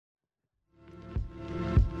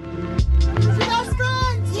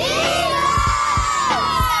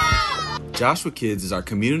Joshua Kids is our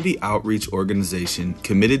community outreach organization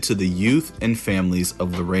committed to the youth and families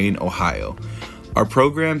of Lorain, Ohio. Our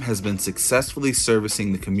program has been successfully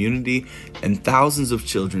servicing the community and thousands of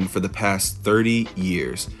children for the past 30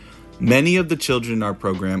 years. Many of the children in our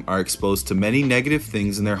program are exposed to many negative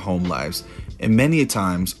things in their home lives, and many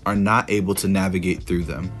times are not able to navigate through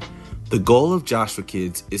them. The goal of Joshua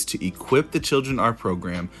Kids is to equip the children in our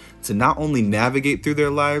program to not only navigate through their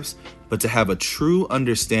lives, but to have a true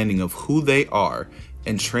understanding of who they are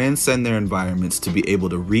and transcend their environments to be able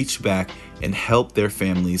to reach back and help their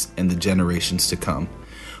families and the generations to come.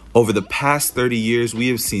 Over the past 30 years, we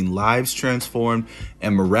have seen lives transformed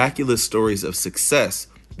and miraculous stories of success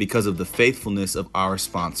because of the faithfulness of our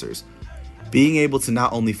sponsors. Being able to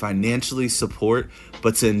not only financially support,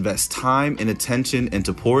 but to invest time and attention and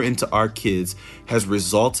to pour into our kids has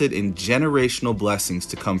resulted in generational blessings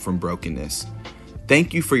to come from brokenness.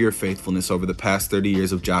 Thank you for your faithfulness over the past 30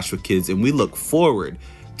 years of Joshua Kids, and we look forward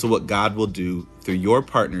to what God will do through your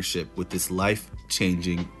partnership with this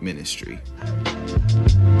life-changing ministry.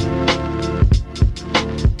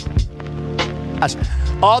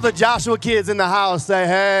 All the Joshua kids in the house say,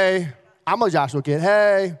 hey. I'm a Joshua kid.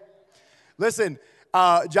 Hey. Listen,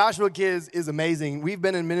 Joshua Kids is amazing. We've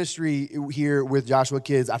been in ministry here with Joshua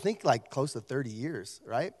Kids, I think like close to 30 years,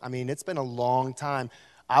 right? I mean, it's been a long time.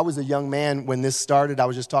 I was a young man when this started. I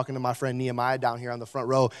was just talking to my friend Nehemiah down here on the front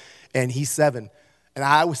row, and he's 7. And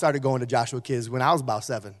I started going to Joshua Kids when I was about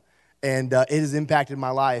 7. And it has impacted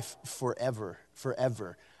my life forever.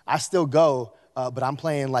 I still go, but I'm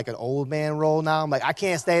playing like an old man role now. I'm like, I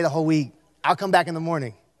can't stay the whole week. I'll come back in the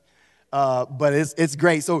morning. But it's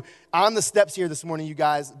great. So on the steps here this morning, you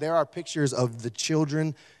guys, there are pictures of the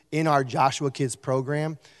children in our Joshua Kids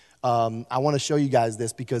program. I want to show you guys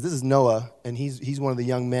this because this is Noah, and he's one of the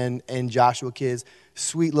young men in Joshua Kids,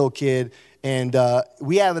 sweet little kid. And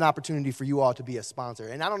we have an opportunity for you all to be a sponsor.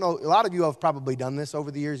 And I don't know, a lot of you have probably done this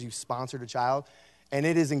over the years. You've sponsored a child, and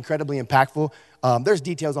it is incredibly impactful. There's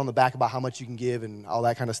details on the back about how much you can give and all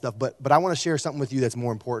that kind of stuff. But I want to share something with you that's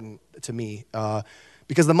more important to me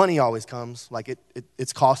because the money always comes. Like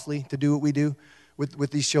it's costly to do what we do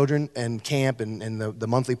with these children and camp and the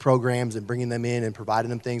monthly programs and bringing them in and providing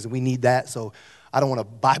them things. And we need that. So I don't want to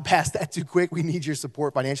bypass that too quick. We need your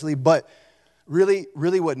support financially. But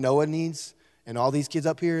really what Noah needs and all these kids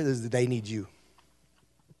up here is that they need you.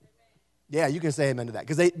 Yeah, you can say amen to that.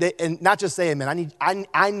 Because they and not just say amen.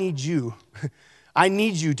 I need you. I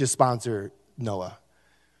need you to sponsor Noah.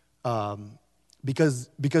 Because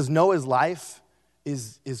Noah's life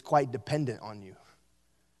is quite dependent on you.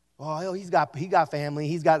 Oh, he got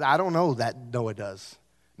family. I don't know that Noah does.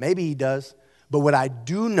 Maybe he does. But what I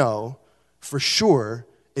do know for sure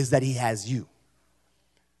is that he has you.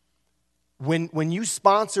 When you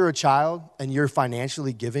sponsor a child and you're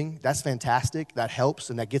financially giving, that's fantastic. That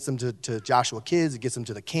helps, and that gets them to Joshua Kids. It gets them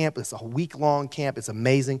to the camp. It's a week-long camp. It's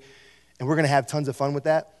amazing, and we're going to have tons of fun with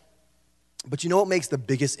that. But you know what makes the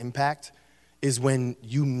biggest impact is when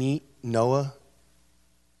you meet Noah,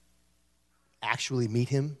 actually meet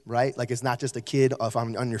him, right? Like it's not just a kid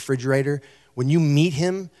on your refrigerator. When you meet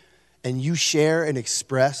him and you share and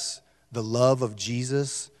express the love of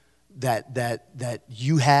Jesus that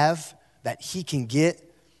you have, that he can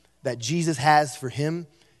get, that Jesus has for him,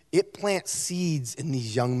 it plants seeds in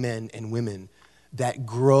these young men and women that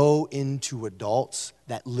grow into adults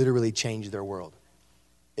that literally change their world.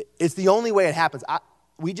 It's the only way it happens.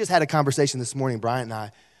 We just had a conversation this morning, Brian and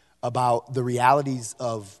I, about the realities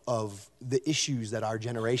of the issues that our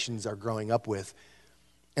generations are growing up with.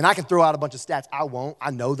 And I can throw out a bunch of stats. I won't.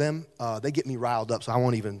 I know them. They get me riled up, so I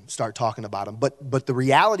won't even start talking about them. But the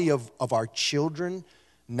reality of our children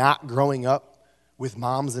not growing up with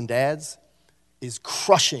moms and dads is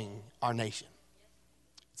crushing our nation.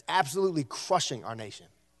 It's absolutely crushing our nation.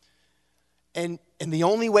 And the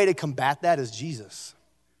only way to combat that is Jesus.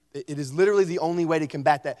 It is literally the only way to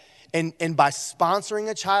combat that. And by sponsoring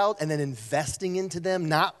a child and then investing into them,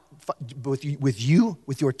 not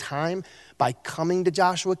with your time, by coming to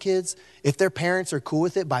Joshua Kids, if their parents are cool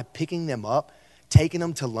with it, by picking them up, taking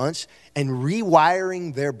them to lunch, and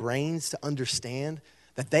rewiring their brains to understand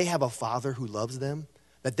that they have a father who loves them,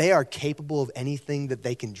 that they are capable of anything that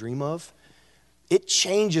they can dream of, it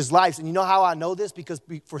changes lives. And you know how I know this? Because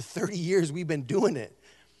for 30 years we've been doing it.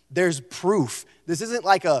 There's proof. This isn't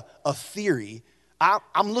like a theory.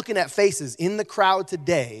 I'm looking at faces in the crowd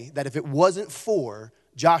today that if it wasn't for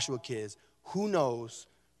Joshua Kids, who knows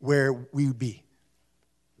where we would be.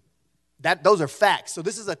 Those are facts. So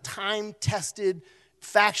this is a time-tested,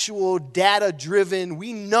 factual, data-driven.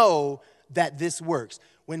 We know that this works.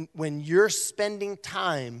 When you're spending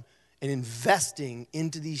time and investing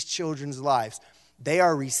into these children's lives, they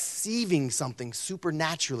are receiving something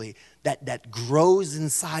supernaturally that grows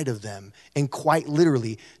inside of them and quite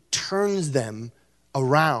literally turns them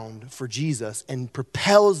around for Jesus and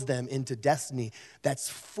propels them into destiny that's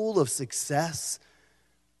full of success,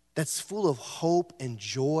 that's full of hope and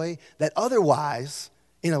joy, that otherwise,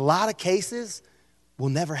 in a lot of cases, will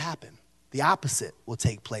never happen. The opposite will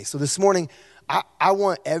take place. So this morning, I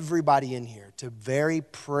want everybody in here to very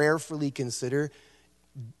prayerfully consider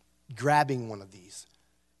grabbing one of these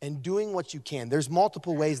and doing what you can. There's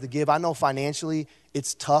multiple ways to give. I know financially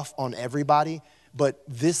it's tough on everybody, but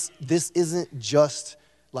this isn't just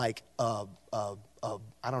like a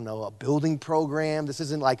building program. This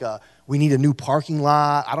isn't like we need a new parking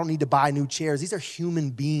lot. I don't need to buy new chairs. These are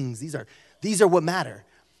human beings. These are what matter,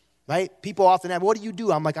 right? People often ask, what do you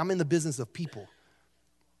do? I'm like, I'm in the business of people.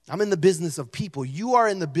 I'm in the business of people. You are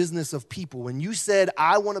in the business of people. When you said,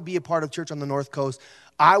 I want to be a part of Church on the North Coast,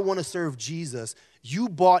 I want to serve Jesus, you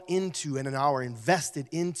bought into and are invested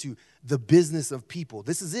into the business of people.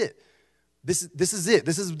 This is it. This is it.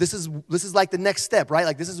 This is like the next step, right?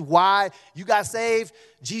 Like this is why you got saved.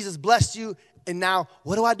 Jesus blessed you. And now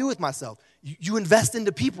what do I do with myself? You invest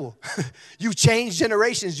into people. You change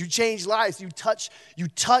generations. You change lives. You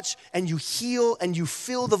touch and you heal and you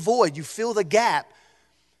fill the void. You fill the gap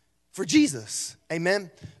for Jesus. Amen.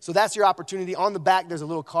 So that's your opportunity. On the back, there's a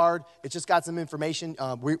little card. It's just got some information.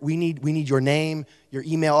 We need your name, your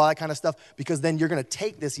email, all that kind of stuff, because then you're going to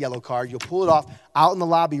take this yellow card. You'll pull it off out in the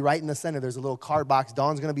lobby right in the center. There's a little card box.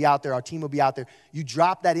 Dawn's going to be out there. Our team will be out there. You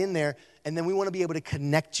drop that in there, and then we want to be able to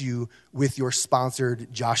connect you with your sponsored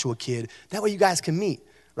Joshua kid. That way you guys can meet,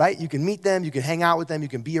 right? You can meet them. You can hang out with them. You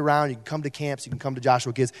can be around. You can come to camps. You can come to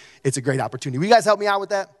Joshua Kids. It's a great opportunity. Will you guys help me out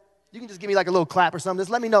with that? You can just give me like a little clap or something. Just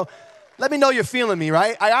let me know. Let me know you're feeling me,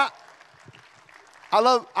 right?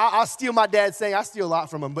 I'll steal my dad's saying. I steal a lot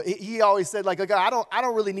from him, but he always said, like, I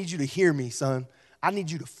don't really need you to hear me, son. I need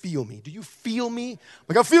you to feel me. Do you feel me?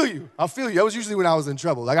 Like, I feel you. I feel you. That was usually when I was in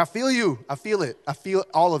trouble. Like, I feel you. I feel it. I feel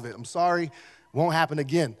all of it. I'm sorry. Won't happen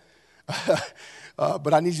again.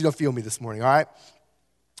 But I need you to feel me this morning, all right?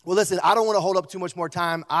 Well, listen, I don't want to hold up too much more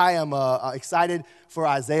time. I am excited for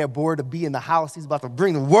Isaiah Board to be in the house. He's about to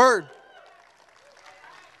bring the word.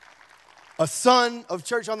 A son of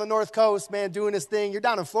Church on the North Coast, man, doing his thing. You're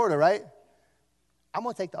down in Florida, right? I'm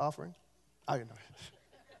going to take the offering. I don't know.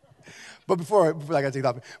 But before I got to take the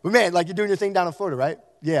offering. But, man, like you're doing your thing down in Florida, right?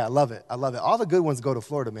 Yeah, I love it. I love it. All the good ones go to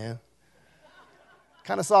Florida, man.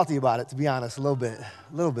 Kind of salty about it, to be honest, a little bit.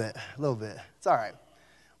 It's all right.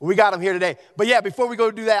 Well, we got them here today. But, yeah, before we go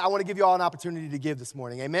do that, I want to give you all an opportunity to give this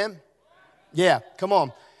morning. Amen? Yeah, come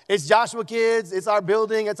on. It's Joshua Kids. It's our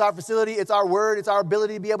building. It's our facility. It's our word. It's our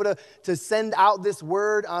ability to be able to send out this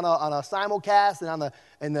word on a simulcast and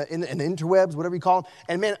in the interwebs, whatever you call them.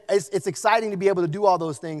 And, man, it's exciting to be able to do all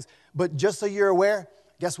those things. But just so you're aware,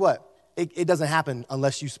 guess what? It doesn't happen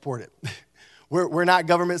unless you support it. We're not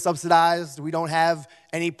government subsidized. We don't have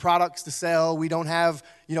any products to sell. We don't have,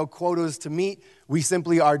 quotas to meet. We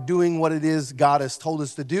simply are doing what it is God has told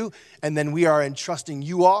us to do. And then we are entrusting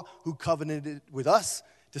you all who covenanted with us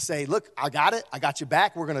to say, look, I got it. I got you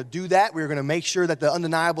back. We're going to do that. We're going to make sure that the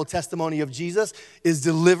undeniable testimony of Jesus is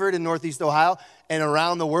delivered in Northeast Ohio and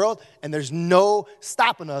around the world. And there's no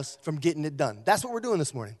stopping us from getting it done. That's what we're doing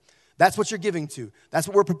this morning. That's what you're giving to. That's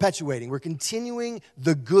what we're perpetuating. We're continuing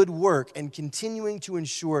the good work and continuing to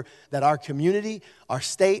ensure that our community, our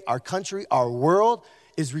state, our country, our world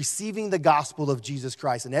is receiving the gospel of Jesus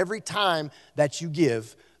Christ. And every time that you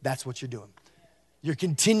give, that's what you're doing. You're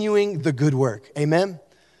continuing the good work. Amen?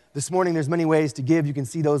 This morning, there's many ways to give. You can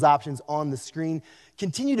see those options on the screen.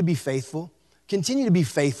 Continue to be faithful. Continue to be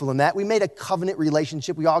faithful in that. We made a covenant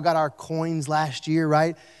relationship. We all got our coins last year,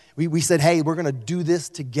 right? We said, hey, we're going to do this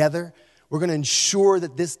together. We're going to ensure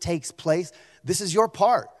that this takes place. This is your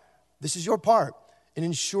part. This is your part in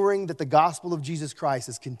ensuring that the gospel of Jesus Christ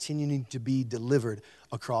is continuing to be delivered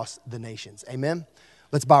across the nations. Amen?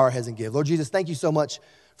 Let's bow our heads and give. Lord Jesus, thank you so much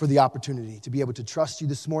for the opportunity to be able to trust you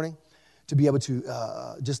this morning, to be able to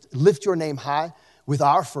just lift your name high with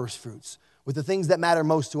our first fruits, with the things that matter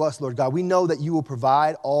most to us, Lord God. We know that you will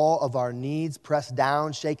provide all of our needs, pressed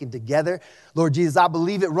down, shaken together. Lord Jesus, I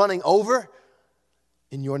believe it running over.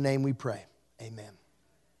 In your name we pray. Amen.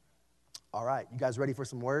 All right, you guys ready for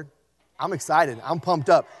some word? I'm excited. I'm pumped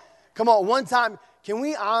up. Come on, one time, can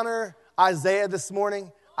we honor Isaiah this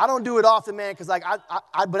morning? I don't do it often, man, because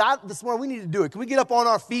this morning we need to do it. Can we get up on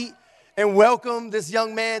our feet and welcome this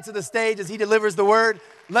young man to the stage as he delivers the word?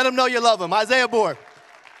 Let him know you love him. Isaiah Board.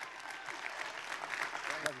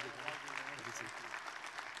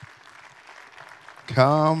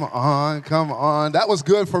 Come on, come on. That was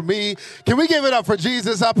good for me. Can we give it up for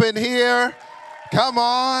Jesus up in here? Come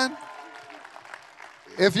on.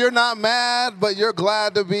 If you're not mad, but you're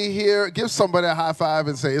glad to be here, give somebody a high five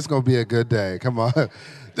and say, it's going to be a good day. Come on.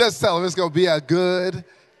 Just tell them it's going to be a good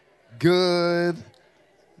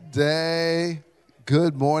day.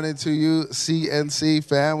 Good morning to you, CNC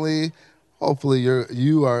family. Hopefully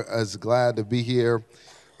you are as glad to be here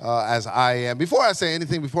as I am. Before I say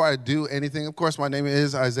anything, before I do anything, of course, my name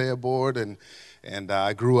is Isaiah Board, and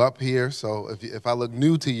I grew up here. So if I look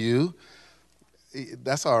new to you,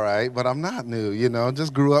 that's all right. But I'm not new,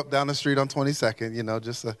 Just grew up down the street on 22nd,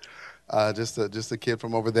 just a kid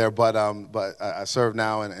from over there. But I serve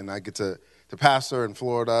now, and I get to pastor in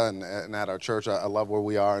Florida and at our church. I love where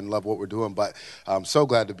we are and love what we're doing, but I'm so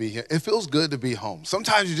glad to be here. It feels good to be home.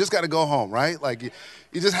 Sometimes you just got to go home, right? Like you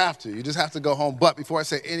just have to. You just have to go home. But before I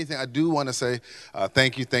say anything, I do want to say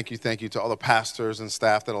thank you to all the pastors and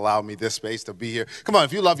staff that allowed me this space to be here. Come on,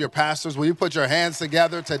 if you love your pastors, will you put your hands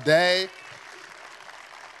together today?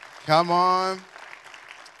 Come on.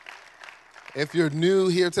 If you're new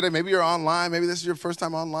here today, maybe you're online, maybe this is your first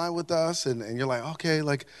time online with us, and you're like, okay,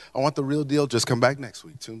 like, I want the real deal, just come back next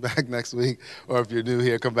week. Tune back next week. Or if you're new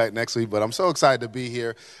here, come back next week. But I'm so excited to be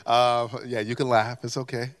here. Yeah, you can laugh. It's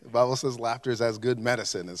okay. The Bible says laughter is as good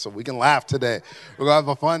medicine, and so we can laugh today. We're going to have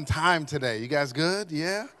a fun time today. You guys good?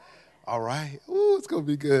 Yeah? All right. Ooh, it's going to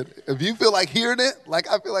be good. If you feel like hearing it, like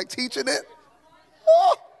I feel like teaching it,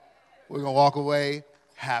 we're going to walk away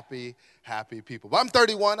happy people. But I'm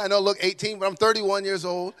 31. I know I look 18, but I'm 31 years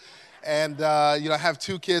old. And, I have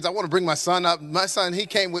two kids. I want to bring my son up. My son, he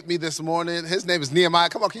came with me this morning. His name is Nehemiah.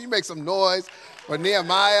 Come on, can you make some noise for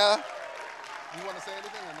Nehemiah? You want to say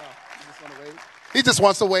anything or no? You just want to wave? He just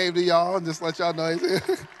wants to wave to y'all and just let y'all know he's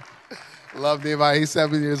here. Love Nehemiah. He's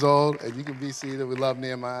 7 years old, and you can be seated. We love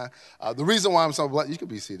Nehemiah. The reason why I'm so blessed, you can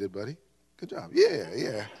be seated, buddy. Good job.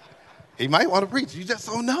 Yeah. He might want to preach. You just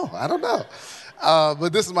don't know. I don't know. But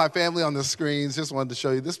this is my family on the screens. Just wanted to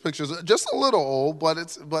show you. This picture's just a little old, but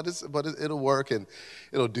it'll work, and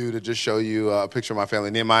it'll do to just show you a picture of my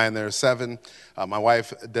family. Nehemiah, and there's 7. My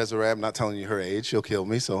wife Desiree. I'm not telling you her age. She'll kill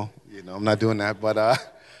me, so I'm not doing that. But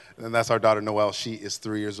and that's our daughter Noelle. She is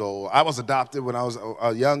 3 years old. I was adopted when I was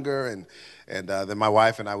younger, and then my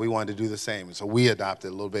wife and I, we wanted to do the same. And so we adopted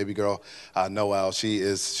a little baby girl, Noelle.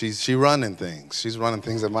 She's running things. She's running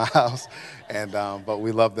things at my house, and but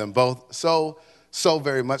we love them both so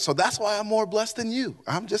very much. So that's why I'm more blessed than you.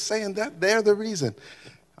 I'm just saying that they're the reason.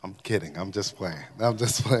 I'm kidding. I'm just playing.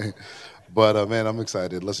 But man, I'm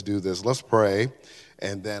excited. Let's do this. Let's pray.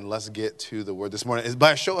 And then let's get to the word this morning.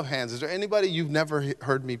 By a show of hands, is there anybody you've never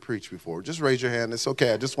heard me preach before? Just raise your hand. It's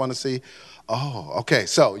okay. I just want to see. Oh, okay.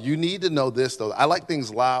 So you need to know this, though. I like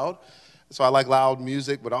things loud. So I like loud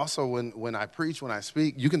music. But also when I preach, when I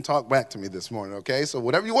speak, you can talk back to me this morning, okay? So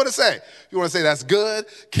whatever you want to say. If you want to say that's good,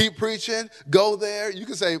 keep preaching, go there. You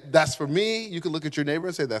can say that's for me. You can look at your neighbor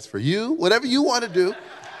and say that's for you. Whatever you want to do.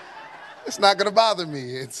 It's not going to bother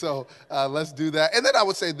me. And so let's do that. And then I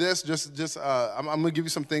would say this, I'm going to give you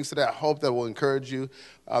some things today I hope that will encourage you.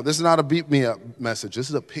 This is not a beat me up message. This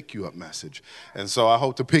is a pick you up message. And so I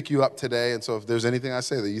hope to pick you up today. And so if there's anything I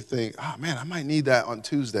say that you think, oh, man, I might need that on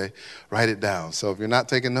Tuesday, write it down. So if you're not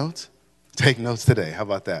taking notes, take notes today. How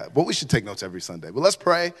about that? But we should take notes every Sunday. But let's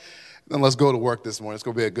pray, then let's go to work this morning. It's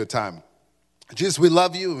going to be a good time. Jesus, we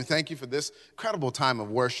love you, and we thank you for this incredible time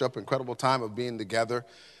of worship, incredible time of being together.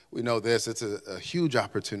 We know this, it's a huge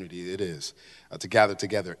opportunity, it is, to gather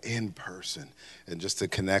together in person and just to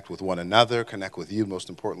connect with one another, connect with you, most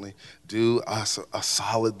importantly. Do us a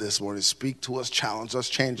solid this morning. Speak to us, challenge us,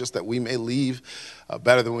 change us, that we may leave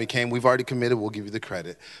better than we came. We've already committed. We'll give you the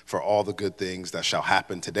credit for all the good things that shall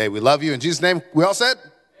happen today. We love you. In Jesus' name, we all said?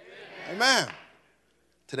 Amen.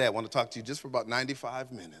 Today, I want to talk to you just for about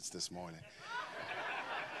 95 minutes this morning.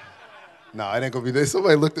 No, it ain't going to be this.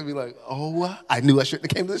 Somebody looked at me like, oh, I knew I shouldn't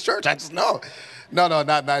have came to this church. I just know. No,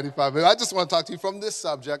 not 95 minutes. I just want to talk to you from this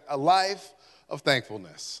subject, a life of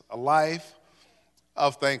thankfulness. A life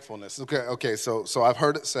of thankfulness. Okay. So I've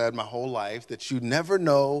heard it said my whole life that you never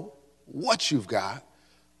know what you've got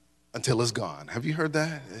until it's gone. Have you heard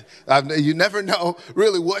that? You never know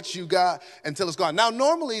really what you got until it's gone. Now,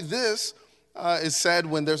 normally this is said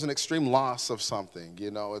when there's an extreme loss of something.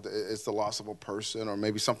 It's the loss of a person or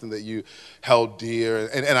maybe something that you held dear.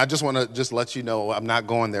 And I just want to just let you know I'm not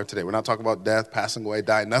going there today. We're not talking about death, passing away,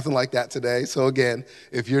 dying, nothing like that today. So again,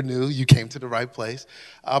 if you're new, you came to the right place.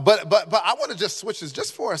 But I want to just switch this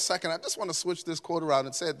just for a second. I just want to switch this quote around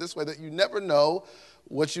and say it this way, that you never know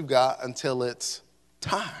what you've got until it's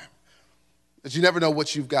time. That you never know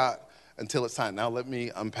what you've got until it's time. Now let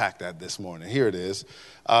me unpack that this morning. Here it is.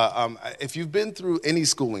 If you've been through any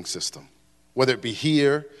schooling system, whether it be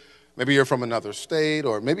here, maybe you're from another state,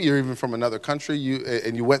 or maybe you're even from another country,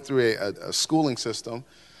 and you went through a schooling system,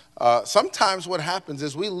 sometimes what happens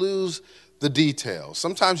is we lose the details.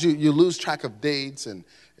 Sometimes you lose track of dates and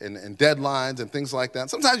deadlines and things like that.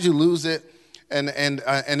 Sometimes you lose it, and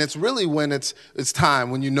it's really when it's time,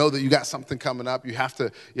 when you know that you got something coming up, you have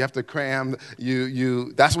to cram.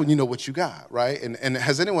 That's when you know what you got, right? And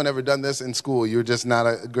has anyone ever done this in school? You're just not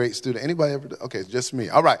a great student. Anybody ever? Okay, just me.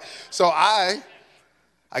 All right. So I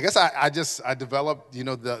guess I developed,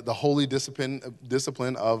 the holy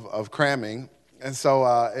discipline of cramming. And so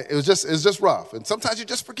it was just rough. And sometimes you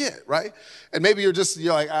just forget, right? And maybe you're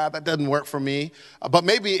like, that doesn't work for me. But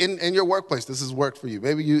maybe in your workplace, this has worked for you.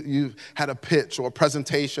 Maybe you had a pitch or a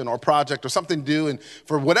presentation or a project or something due, and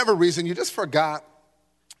for whatever reason, you just forgot.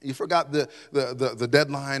 You forgot the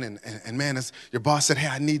deadline, and man, your boss said, hey,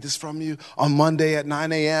 I need this from you on Monday at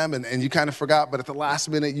 9 a.m., and you kind of forgot, but at the last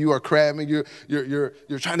minute, you are cramming. You're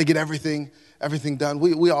trying to get everything done.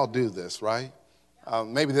 We all do this, right?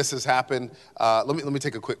 Maybe this has happened. Let me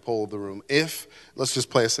take a quick poll of the room. Let's just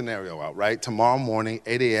play a scenario out, right? Tomorrow morning,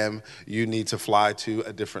 8 a.m., you need to fly to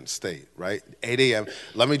a different state, right? 8 a.m.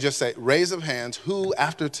 Let me just say, raise of hands, who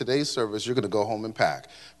after today's service, you're going to go home and pack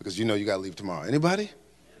because you got to leave tomorrow. Anybody?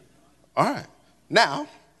 All right. Now,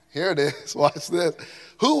 here it is. Watch this.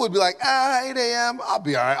 Who would be like, 8 a.m., I'll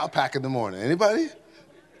be all right. I'll pack in the morning. Anybody?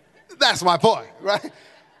 That's my point, right?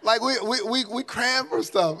 Like we cram for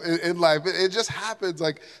stuff in life. It just happens.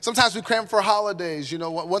 Like sometimes we cram for holidays.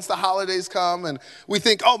 Once the holidays come and we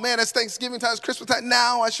think, oh man, it's Thanksgiving time, it's Christmas time.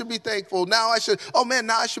 Now I should be thankful. Now I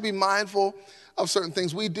should be mindful of certain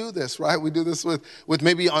things. We do this, right? We do this with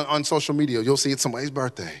maybe on social media. You'll see it's somebody's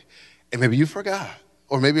birthday, and maybe you forgot.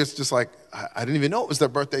 Or maybe it's just like, I didn't even know it was their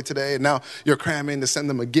birthday today, and now you're cramming to send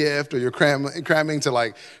them a gift, or you're cramming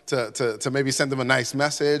to maybe send them a nice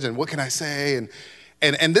message, and what can I say?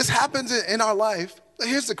 And this happens in our life.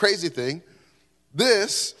 Here's the crazy thing.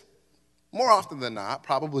 This, more often than not,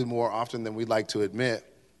 probably more often than we'd like to admit,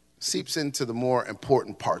 seeps into the more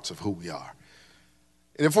important parts of who we are.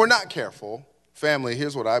 And if we're not careful, family,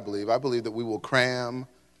 here's what I believe. I believe that we will cram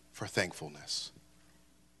for thankfulness.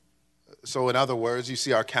 So in other words, you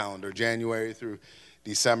see our calendar, January through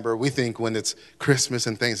December. We think when it's Christmas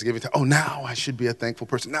and Thanksgiving, now I should be a thankful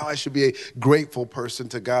person. Now I should be a grateful person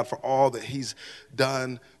to God for all that he's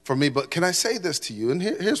done for me. But can I say this to you? And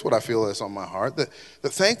here's what I feel is on my heart, that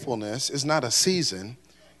thankfulness is not a season,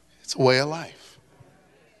 it's a way of life.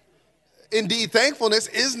 Indeed, thankfulness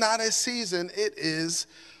is not a season, it is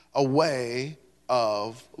a way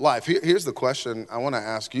of life. Here's the question I want to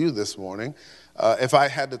ask you this morning. If I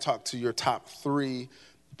had to talk to your top 3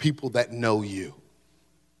 people that know you,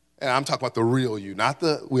 and I'm talking about the real you, not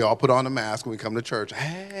we all put on a mask when we come to church.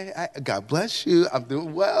 Hey, God bless you. I'm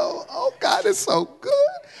doing well. Oh, God is so good.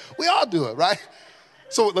 We all do it, right?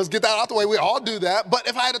 So let's get that out the way. We all do that. But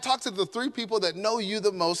if I had to talk to the 3 people that know you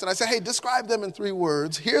the most, and I say, hey, describe them in 3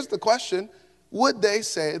 words, here's the question. Would they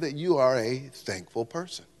say that you are a thankful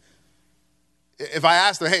person? If I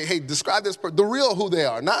asked them, hey, describe this person, the real who they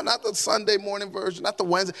are, not the Sunday morning version, not the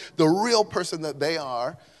Wednesday, the real person that they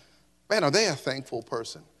are, man, are they a thankful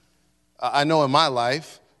person? I know in my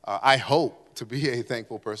life, I hope to be a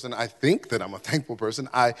thankful person. I think that I'm a thankful person.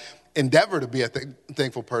 I endeavor to be a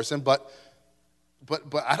thankful person, but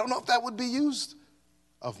I don't know if that would be used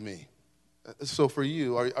of me. So for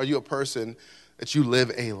you, are you a person that you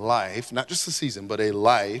live a life, not just a season, but a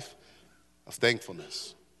life of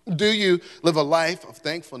thankfulness? Do you live a life of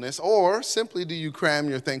thankfulness, or simply do you cram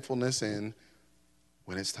your thankfulness in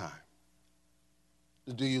when it's time?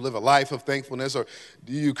 Do you live a life of thankfulness, or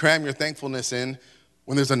do you cram your thankfulness in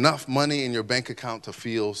when there's enough money in your bank account to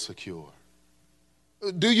feel secure?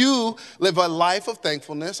 Do you live a life of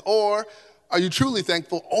thankfulness, or are you truly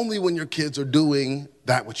thankful only when your kids are doing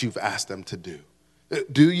that which you've asked them to do?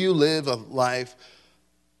 Do you live a life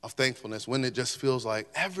of thankfulness when it just feels like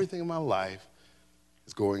everything in my life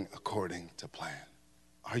is going according to plan?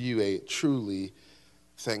 Are you a truly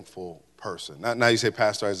thankful person? Now you say,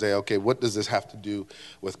 Pastor Isaiah, okay, what does this have to do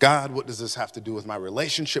with God? What does this have to do with my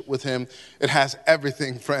relationship with him? It has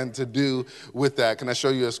everything, friend, to do with that. Can I show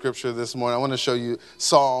you a scripture this morning? I want to show you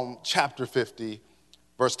Psalm chapter 50,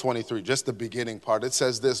 verse 23, just the beginning part. It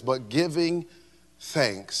says this, but giving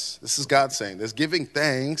thanks, this is God saying this, giving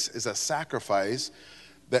thanks is a sacrifice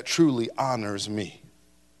that truly honors me.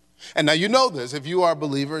 And now you know this, if you are a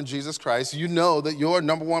believer in Jesus Christ, you know that your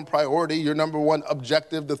number one priority, your number one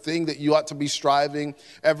objective, the thing that you ought to be striving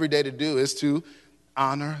every day to do is to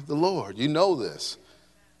honor the Lord. You know this.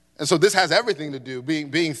 And so this has everything to do,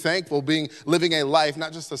 being thankful, living a life,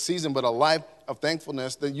 not just a season, but a life of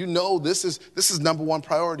thankfulness, that you know this is number one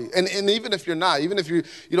priority. And even if you're not, even if you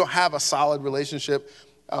don't have a solid relationship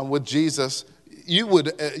with Jesus, you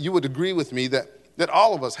would agree with me that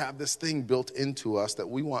all of us have this thing built into us that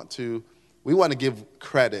we want to give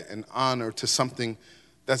credit and honor to something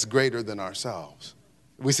that's greater than ourselves.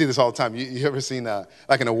 We see this all the time. You ever seen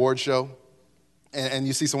like an award show? And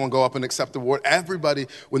you see someone go up and accept the award. Everybody,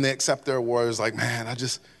 when they accept their award, is like, man, I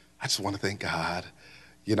just want to thank God.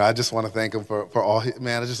 I just want to thank him for all,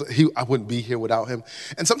 man, I wouldn't be here without him.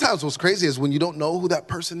 And sometimes what's crazy is when you don't know who that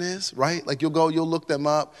person is, right? Like you'll look them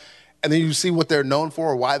up, and then you see what they're known for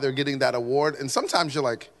or why they're getting that award. And sometimes you're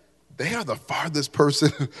like, they are the farthest person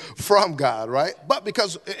from God, right? But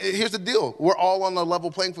because here's the deal. We're all on a level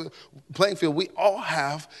playing field. We all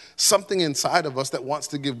have something inside of us that wants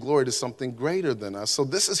to give glory to something greater than us. So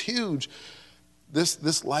this is huge.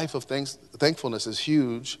 This life of thankfulness is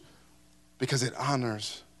huge because it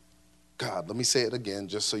honors God. Let me say it again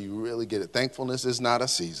just so you really get it. Thankfulness is not a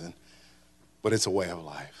season, but it's a way of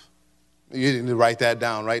life. You need to write that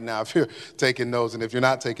down right now if you're taking notes. And if you're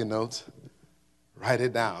not taking notes, write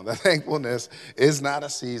it down. That thankfulness is not a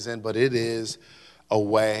season, but it is a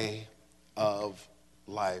way of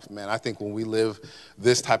life. Man, I think when we live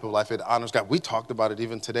this type of life, it honors God. We talked about it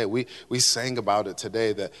even today. We sang about it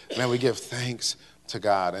today that, man, we give thanks to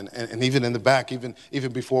God. And even in the back, even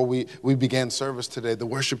before we began service today, the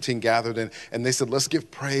worship team gathered and they said, let's give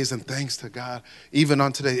praise and thanks to God even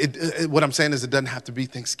on today. What I'm saying is it doesn't have to be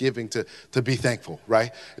Thanksgiving to be thankful, right?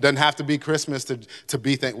 It doesn't have to be Christmas to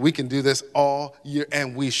be thankful. We can do this all year,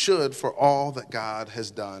 and we should, for all that God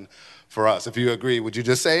has done for us. If you agree, would you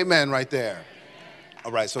just say amen right there?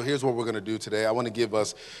 All right, so here's what we're going to do today. I want to give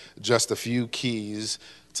us just a few keys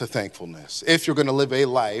to thankfulness. If you're going to live a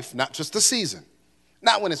life, not just a season,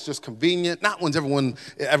 not when it's just convenient, not when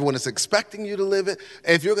everyone is expecting you to live it.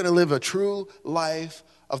 If you're going to live a true life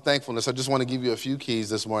of thankfulness, I just want to give you a few keys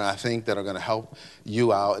this morning, I think, that are going to help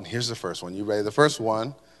you out. And here's the first one. You ready? The first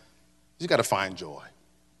one, you got to find joy.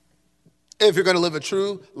 If you're going to live a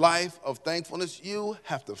true life of thankfulness, you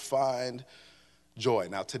have to find joy.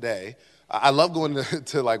 Now, today, I love going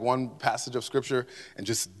to like one passage of scripture and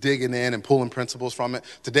just digging in and pulling principles from it.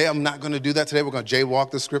 Today, I'm not going to do that. Today, we're going to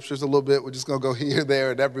jaywalk the scriptures a little bit. We're just going to go here,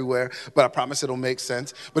 there, and everywhere. But I promise it'll make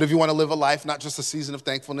sense. But if you want to live a life, not just a season of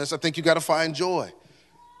thankfulness, I think you got to find joy.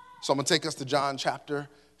 So I'm going to take us to John chapter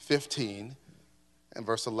 15 and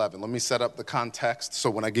verse 11. Let me set up the context so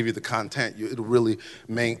when I give you the content, it'll really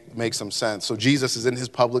make some sense. So Jesus is in his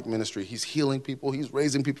public ministry. He's healing people. He's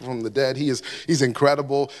raising people from the dead. He's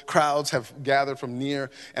incredible. Crowds have gathered from near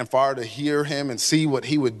and far to hear him and see what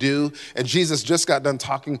he would do. And Jesus just got done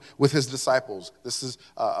talking with his disciples. This is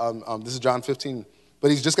John 15. But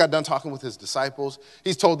he's just got done talking with his disciples.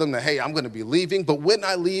 He's told them that, hey, I'm going to be leaving. But when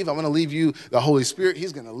I leave, I'm going to leave you the Holy Spirit.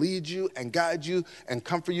 He's going to lead you and guide you and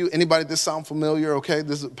comfort you. Anybody, this sound familiar? Okay,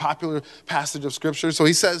 this is a popular passage of Scripture. So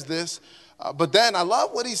he says this. But then I love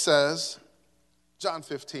what he says. John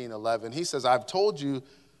 15:11. He says, I've told you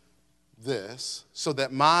this so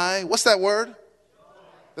that what's that word? Joy.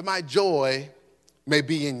 That my joy may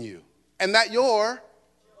be in you. And that your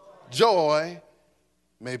joy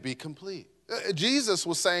may be complete. Jesus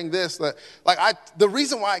was saying this, that the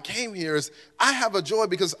reason why I came here is I have a joy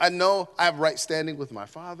because I know I have right standing with my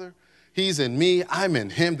Father. He's in me, I'm in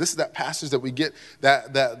him. This is that passage that we get,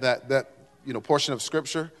 that portion of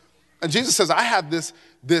Scripture. And Jesus says, I have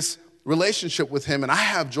this relationship with him and I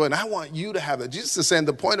have joy and I want you to have that. Jesus is saying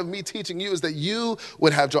the point of me teaching you is that you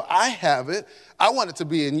would have joy. I have it. I want it to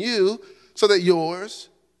be in you so that yours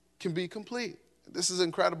can be complete. This is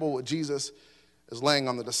incredible what Jesus is laying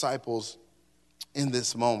on the disciples in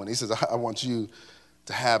this moment. He says, I want you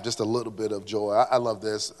to have just a little bit of joy. I love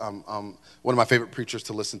this. One of my favorite preachers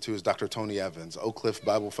to listen to is Dr. Tony Evans, Oak Cliff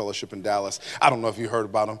Bible Fellowship in Dallas. I don't know if you heard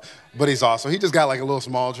about him, but he's awesome. He just got like a little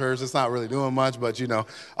small church. It's not really doing much, but no,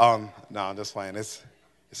 I'm just playing. It's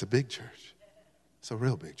a big church. It's a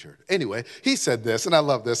real big church. Anyway, he said this, and I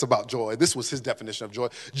love this about joy. This was his definition of joy.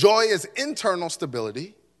 Joy is internal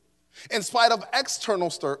stability in spite of external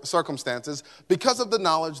circumstances because of the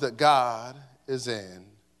knowledge that God is in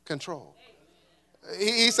control.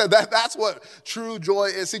 He said that's what true joy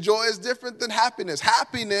is. See, joy is different than happiness.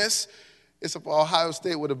 Happiness is if Ohio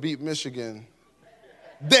State would have beat Michigan,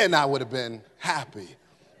 then I would have been happy.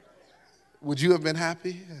 Would you have been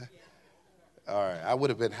happy? Yeah. All right, I would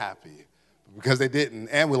have been happy because they didn't,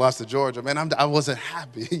 and we lost to Georgia. Man, I wasn't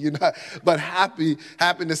happy, But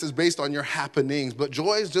happiness is based on your happenings. But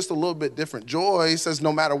joy is just a little bit different. Joy says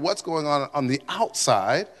no matter what's going on the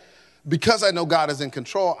outside, Because I know God is in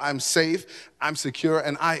control, I'm safe, I'm secure,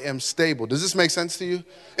 and I am stable. Does this make sense to you?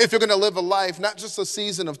 If you're going to live a life, not just a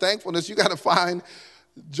season of thankfulness, you got to find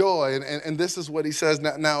joy. And this is what he says.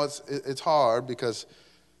 Now it's hard because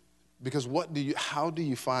how do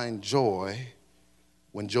you find joy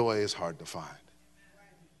when joy is hard to find?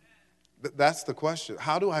 That's the question.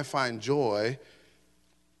 How do I find joy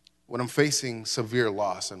when I'm facing severe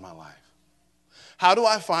loss in my life? How do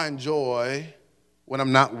I find joy when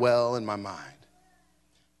I'm not well in my mind?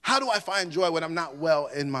 How do I find joy when I'm not well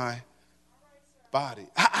in my body?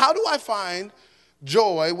 How do I find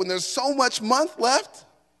joy when there's so much month left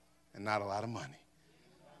and not a lot of money?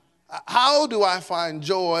 How do I find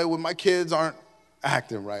joy when my kids aren't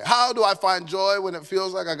acting right? How do I find joy when it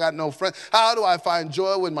feels like I got no friends? How do I find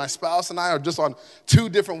joy when my spouse and I are just on two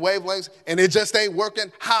different wavelengths and it just ain't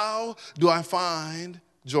working? How do I find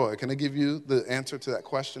joy? Can I give you the answer to that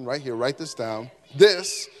question right here? Write this down.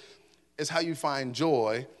 This is how you find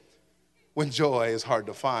joy when joy is hard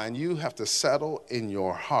to find. You have to settle in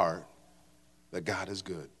your heart that God is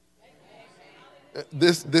good.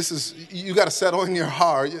 This is, you got to settle in your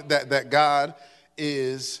heart that God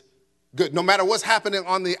is good. No matter what's happening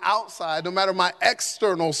on the outside, no matter my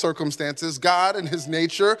external circumstances, God and his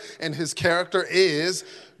nature and his character is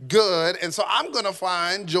good. And so I'm going to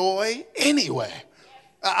find joy anyway.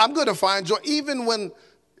 I'm going to find joy even when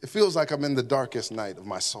it feels like I'm in the darkest night of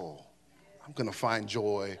my soul. I'm going to find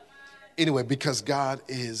joy anyway because God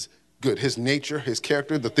is good. His nature, his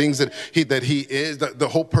character, the things that he is, the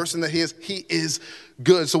whole person that he is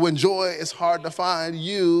good. So when joy is hard to find,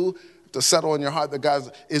 you have to settle in your heart that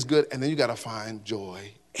God is good, and then you got to find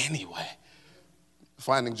joy anyway.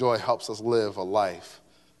 Finding joy helps us live a life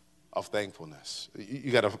of thankfulness.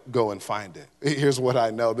 You got to go and find it. Here's what I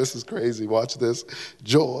know. This is crazy. Watch this.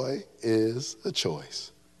 Joy is a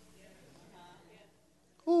choice.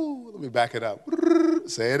 Ooh, let me back it up.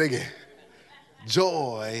 Say it again.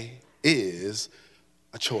 Joy is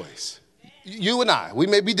a choice. You and I, we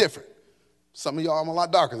may be different. Some of y'all, I'm a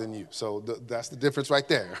lot darker than you, so that's the difference right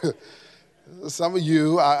there. Some of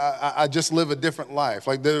you, I just live a different life.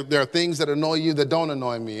 Like there are things that annoy you that don't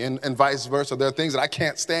annoy me, and vice versa. There are things that I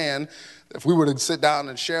can't stand. If we were to sit down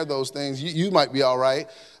and share those things, you might be all right.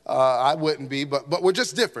 I wouldn't be, but we're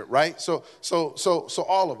just different, right? So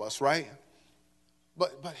all of us, right?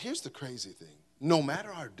 But here's the crazy thing. No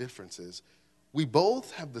matter our differences, we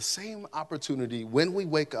both have the same opportunity when we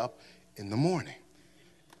wake up in the morning.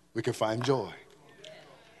 We can find joy.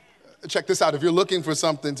 Check this out. If you're looking for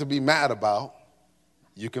something to be mad about,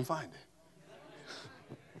 you can find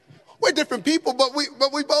it. We're different people, but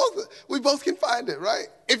we both can find it, right?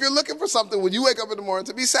 If you're looking for something when you wake up in the morning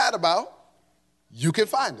to be sad about, you can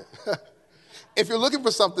find it. If you're looking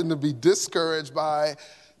for something to be discouraged by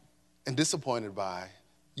and disappointed by,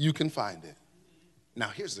 you can find it. Now,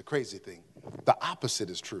 here's the crazy thing. The opposite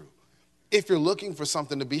is true. If you're looking for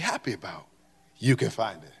something to be happy about, you can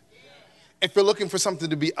find it. If you're looking for something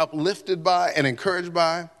to be uplifted by and encouraged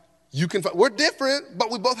by, you can find. We're different, but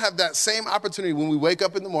we both have that same opportunity when we wake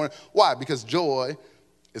up in the morning. Why? Because joy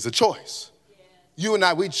is a choice. You and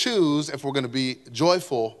I, we choose if we're going to be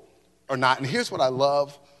joyful or not. And here's what I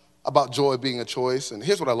love about joy being a choice, and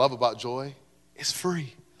here's what I love about joy. It's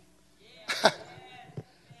free.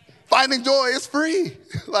 Finding joy is free.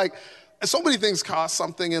 Like, so many things cost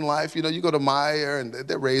something in life. You know, you go to Meijer and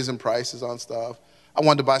they're raising prices on stuff. I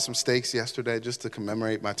wanted to buy some steaks yesterday just to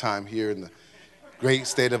commemorate my time here in the great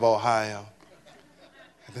state of Ohio.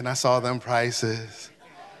 And then I saw them prices.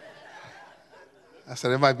 I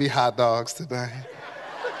said, it might be hot dogs today.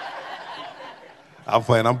 I'm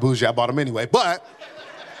playing, I'm bougie, I bought them anyway. But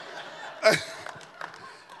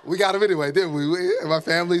we got them anyway, didn't we? My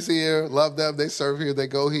family's here, love them, they serve here, they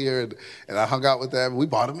go here, and I hung out with them. We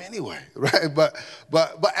bought them anyway, right? But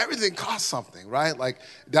everything costs something, right? Like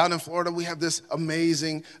down in Florida, we have this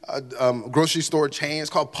amazing grocery store chain. It's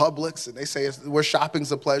called Publix, and they say where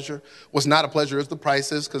shopping's a pleasure. What's not a pleasure is the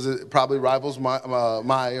prices, because it probably rivals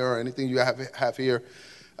Meijer or anything you have here.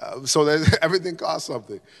 So everything costs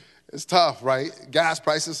something. It's tough, right? Gas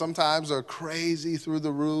prices sometimes are crazy through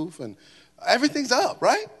the roof, and everything's up,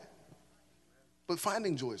 right? But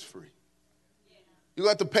finding joy is free. You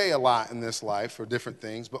have to pay a lot in this life for different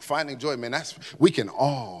things, but finding joy, man, we can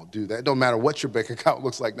all do that. It don't matter what your bank account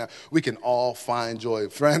looks like now. We can all find joy.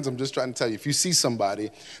 Friends, I'm just trying to tell you, if you see somebody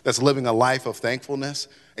that's living a life of thankfulness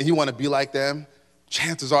and you want to be like them,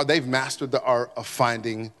 chances are they've mastered the art of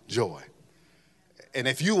finding joy. And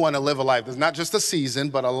if you want to live a life that's not just a season,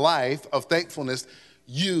 but a life of thankfulness,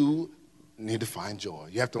 you need to find joy.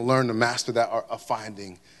 You have to learn to master that art of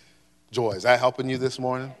finding joy. Is that helping you this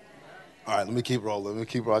morning? All right, let me keep rolling.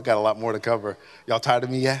 I got a lot more to cover. Y'all tired of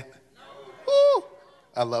me yet? Woo!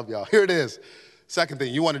 I love y'all. Here it is. Second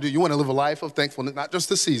thing you want to do, you want to live a life of thankfulness, not just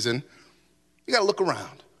the season. You got to look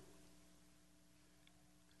around.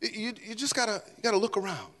 You just got to look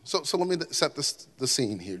around. So let me set the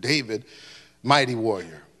scene here. David, mighty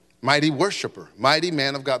warrior, mighty worshiper, mighty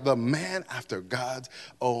man of God, the man after God's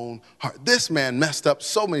own heart. This man messed up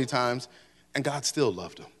so many times, and God still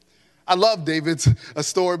loved him. I love David's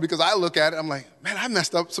story because I look at it, I'm like, man, I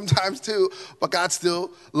messed up sometimes too, but God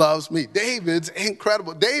still loves me. David's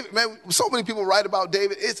incredible. David, man, so many people write about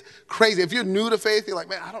David. It's crazy. If you're new to faith, you're like,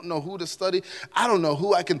 man, I don't know who to study. I don't know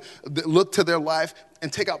who I can look to their life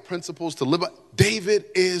and take out principles to live by. David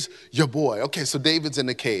is your boy. Okay, so David's in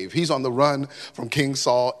the cave. He's on the run from King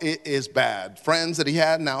Saul. It is bad. Friends that he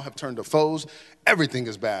had now have turned to foes. Everything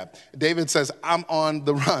is bad. David says, I'm on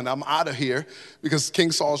the run. I'm out of here because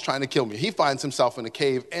King Saul's trying to kill me. He finds himself in a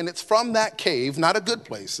cave, and it's from that cave, not a good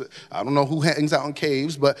place. I don't know who hangs out in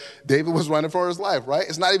caves, but David was running for his life, right?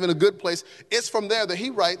 It's not even a good place. It's from there that he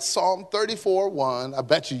writes Psalm 34:1. I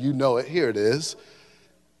bet you know it. Here it is.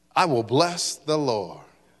 I will bless the Lord.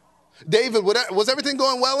 David, was everything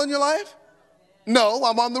going well in your life? No,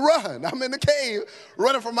 I'm on the run. I'm in the cave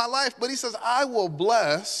running for my life. But he says, I will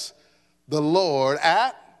bless the Lord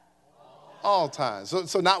at all times.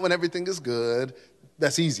 So not when everything is good.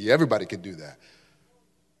 That's easy. Everybody can do that.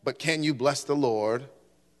 But can you bless the Lord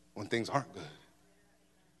when things aren't good?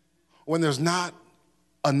 When there's not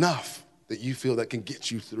enough that you feel that can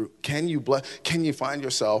get you through? Can you find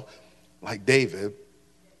yourself like David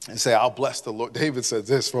and say, I'll bless the Lord? David says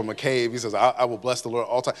this from a cave. He says, I will bless the Lord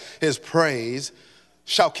all time. His praise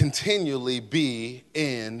shall continually be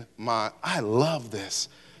in my. I love this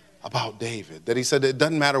about David, that he said it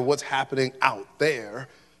doesn't matter what's happening out there.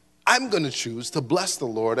 I'm going to choose to bless the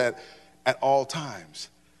Lord at all times.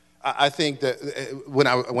 I think that when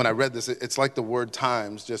I read this, it's like the word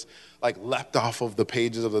times just like leapt off of the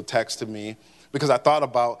pages of the text to me, because I thought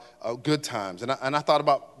about good times and I thought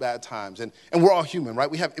about bad times. And we're all human,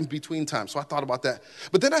 right? We have in-between times. So I thought about that.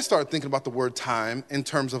 But then I started thinking about the word time in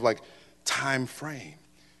terms of like time frame.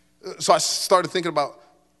 So I started thinking about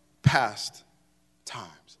past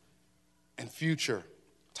times and future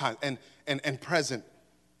time and present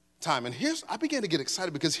time. And I began to get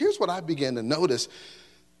excited because here's what I began to notice.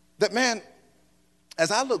 That, man, as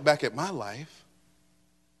I look back at my life,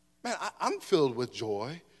 man, I'm filled with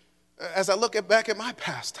joy as I look back at my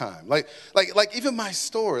past time. Like even my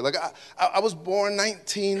story. Like I was born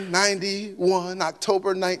 1991,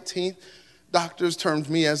 October 19th. Doctors termed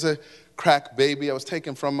me as a crack baby. I was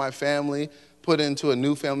taken from my family, put into a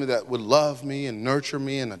new family that would love me and nurture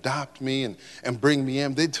me and adopt me and bring me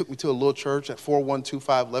in. They took me to a little church at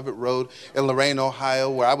 4125 Levitt Road in Lorain,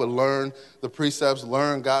 Ohio, where I would learn the precepts,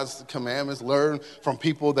 learn God's commandments, learn from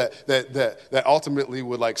people that ultimately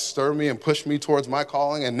would like stir me and push me towards my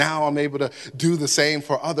calling. And now I'm able to do the same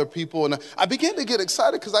for other people. And I began to get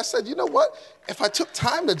excited because I said, you know what? If I took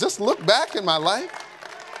time to just look back in my life,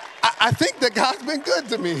 I think that God's been good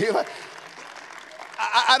to me.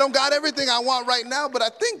 I don't got everything I want right now, but I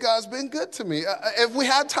think God's been good to me. If we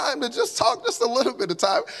had time to just talk just a little bit of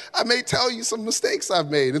time, I may tell you some mistakes I've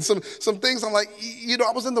made and some things I'm like,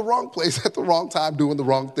 I was in the wrong place at the wrong time doing the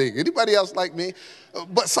wrong thing. Anybody else like me?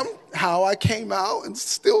 But somehow I came out, and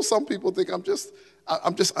still some people think I'm just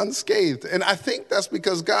unscathed. And I think that's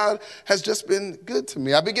because God has just been good to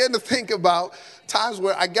me. I began to think about times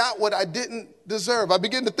where I got what I didn't deserve. I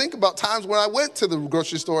began to think about times when I went to the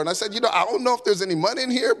grocery store and I said, I don't know if there's any money in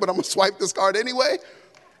here, but I'm going to swipe this card anyway.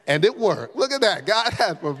 And it worked. Look at that. God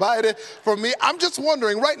has provided for me. I'm just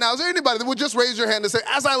wondering right now, is there anybody that would just raise your hand and say,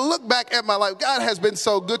 as I look back at my life, God has been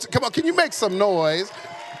so good. Come on, can you make some noise?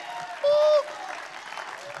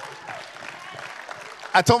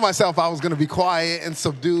 I told myself I was going to be quiet and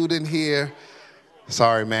subdued in here.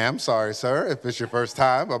 Sorry, ma'am. Sorry, sir. If it's your first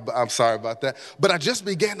time, I'm sorry about that. But I just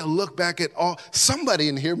began to look back at somebody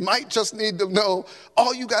in here might just need to know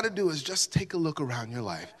all you got to do is just take a look around your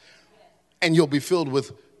life and you'll be filled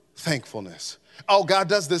with thankfulness. Oh, God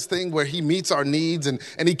does this thing where he meets our needs and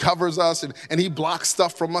he covers us and he blocks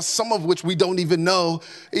stuff from us, some of which we don't even know.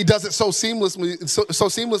 He does it so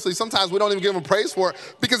seamlessly. Sometimes we don't even give him praise for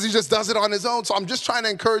it because he just does it on his own. So I'm just trying to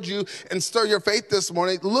encourage you and stir your faith this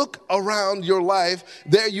morning. Look around your life.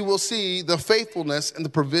 There you will see the faithfulness and the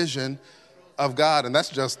provision of God. And that's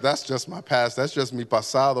just my past. That's just mi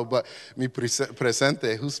pasado, but mi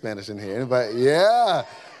presente. Who's Spanish in here? Anybody? Yeah.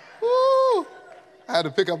 Woo. I had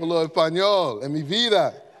to pick up a little español en mi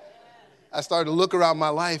vida. I started to look around my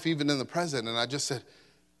life, even in the present, and I just said,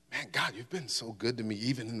 man, God, you've been so good to me,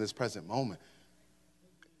 even in this present moment.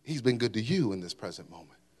 He's been good to you in this present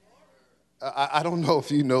moment. I don't know if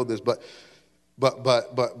you know this, but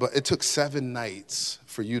it took 7 nights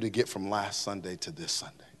for you to get from last Sunday to this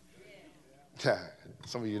Sunday. Yeah,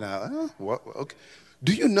 some of you now, what? Okay.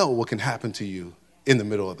 Do you know what can happen to you in the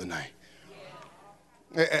middle of the night?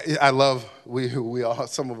 I love, we all,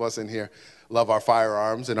 some of us in here love our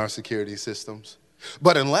firearms and our security systems.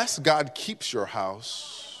 But unless God keeps your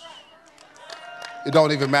house, it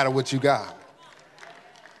don't even matter what you got.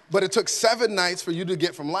 But it took 7 nights for you to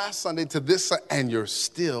get from last Sunday to this, and you're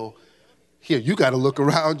still here. You got to look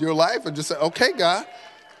around your life and just say, okay, God,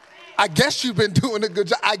 I guess you've been doing a good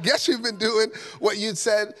job. I guess you've been doing what you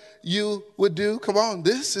said you would do. Come on,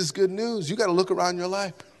 this is good news. You got to look around your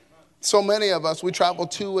life. So many of us, we travel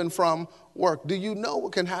to and from work. Do you know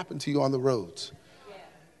what can happen to you on the roads?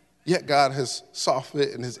 Yet God has saw fit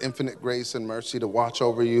in his infinite grace and mercy to watch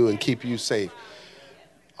over you and keep you safe.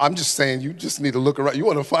 I'm just saying, you just need to look around. You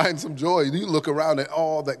want to find some joy. You look around at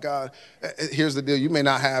all that God, here's the deal. You may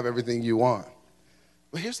not have everything you want.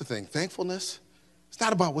 But here's the thing. Thankfulness, it's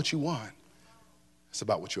not about what you want. It's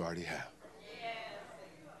about what you already have.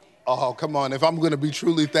 Oh, come on. If I'm going to be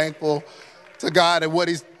truly thankful to God and what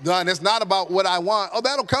he's done, it's not about what I want. Oh,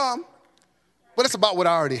 that'll come. But it's about what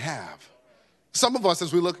I already have. Some of us,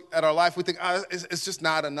 as we look at our life, we think, it's just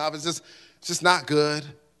not enough. It's just not good.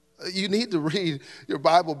 You need to read your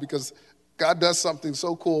Bible because God does something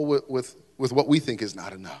so cool with what we think is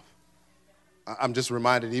not enough. I'm just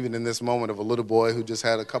reminded even in this moment of a little boy who just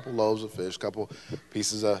had a couple loaves of fish, a couple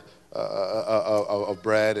pieces of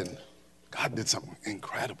bread, and God did something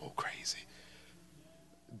incredible, crazy.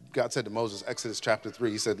 God said to Moses, Exodus chapter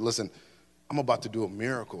 3, he said, listen, I'm about to do a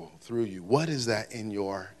miracle through you. What is that in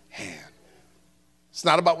your hand? It's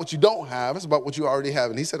not about what you don't have. It's about what you already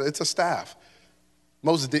have. And he said, it's a staff.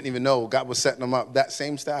 Moses didn't even know God was setting him up. That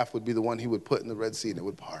same staff would be the one he would put in the Red Sea and it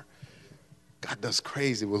would part. God does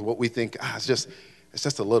crazy with what we think, it's just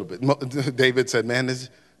a little bit. David said, man,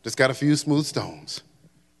 just got a few smooth stones.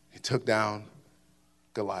 He took down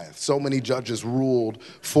Goliath. So many judges ruled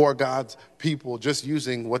for God's people just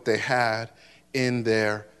using what they had in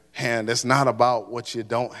their hand. It's not about what you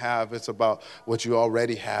don't have. It's about what you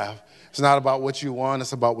already have. It's not about what you want.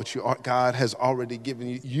 It's about what God has already given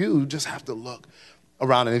you. You just have to look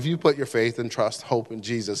around. And if you put your faith and trust, hope in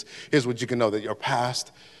Jesus, here's what you can know, that your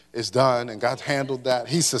past is done and God's handled that.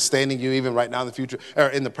 He's sustaining you even right now in the future, or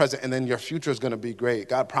in the present, and then your future is going to be great.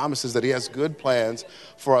 God promises that he has good plans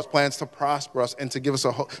for us, plans to prosper us and to give us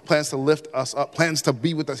plans to lift us up, plans to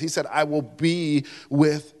be with us. He said, I will be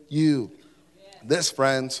with you. This,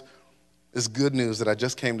 friends, is good news that I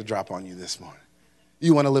just came to drop on you this morning.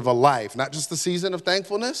 You want to live a life, not just the season of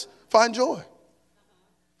thankfulness, find joy.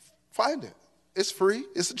 Find it. It's free.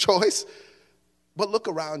 It's a choice. But look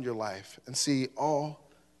around your life and see all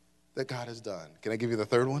that God has done. Can I give you the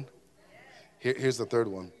third one? Here's the third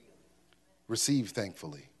one. Receive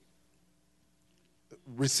thankfully.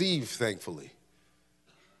 Receive thankfully.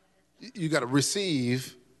 You got to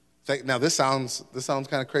receive. Now this sounds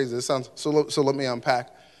kind of crazy. So let me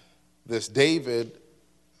unpack this. David,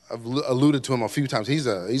 I've alluded to him a few times. He's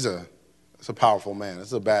a powerful man.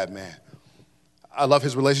 It's a bad man. I love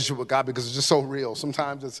his relationship with God because it's just so real.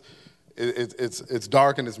 Sometimes it's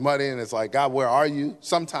dark and it's muddy and it's like, God, where are you?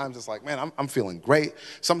 Sometimes it's like, man, I'm feeling great.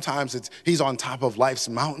 Sometimes he's on top of life's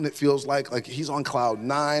mountain, it feels like he's on cloud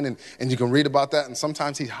 9 and you can read about that. And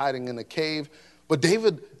sometimes he's hiding in a cave. But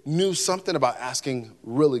David knew something about asking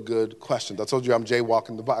really good questions. I told you I'm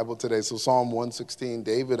jaywalking the Bible today. So Psalm 116,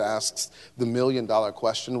 David asks the $1 million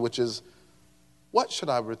question, which is, what should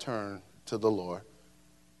I return to the Lord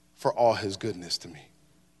for all his goodness to me?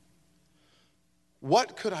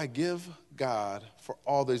 What could I give God for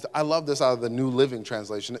all these? I love this out of the New Living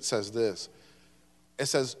Translation. It says this. It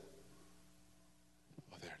says,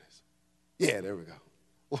 oh, there it is. Yeah, there we go.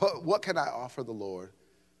 What can I offer the Lord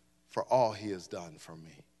for all he has done for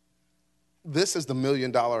me? This is the $1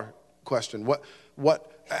 million question.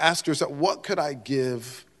 Ask yourself, what could I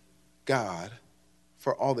give God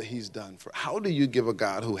for all that he's done? How do you give a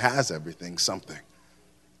God who has everything something?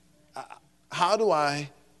 How do I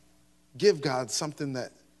give God something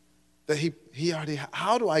that he already has?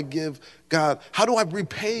 How do I give God? How do I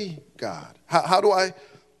repay God? How do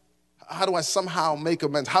I somehow make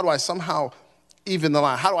amends? How do I somehow even the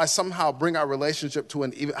line? How do I somehow bring our relationship to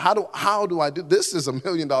an even? How do I do? This is $1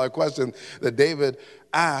 million question that David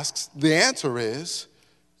asks. The answer is,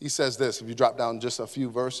 he says this. If you drop down just a few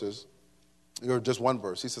verses, or just one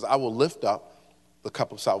verse, he says, I will lift up the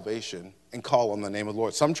cup of salvation and call on the name of the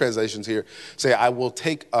Lord. Some translations here say, I will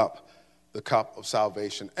take up the cup of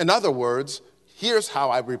salvation. In other words, here's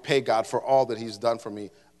how I repay God for all that he's done for me.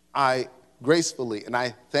 I gracefully and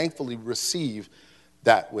I thankfully receive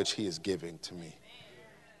that which he is giving to me.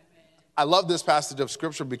 I love this passage of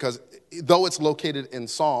scripture because though it's located in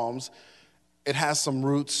Psalms, it has some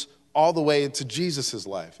roots all the way into Jesus'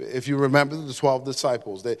 life. If you remember the 12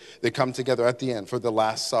 disciples, they come together at the end for the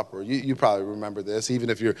Last Supper. You probably remember this. Even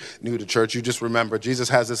if you're new to church, you just remember Jesus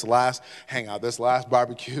has this last hangout, this last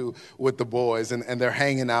barbecue with the boys, and they're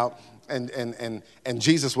hanging out. And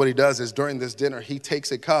Jesus, what he does is during this dinner, he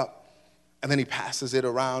takes a cup, and then he passes it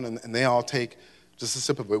around, and they all take just a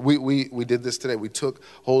sip of it. We did this today. We took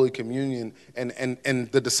Holy Communion, and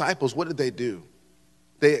the disciples, what did they do?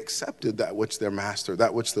 They accepted that which their master,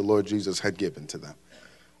 that which the Lord Jesus had given to them.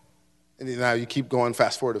 And now you keep going,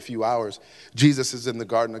 fast forward a few hours. Jesus is in the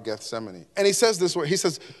Garden of Gethsemane. And he says this word, he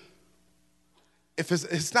says, if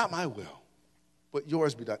it's not my will, but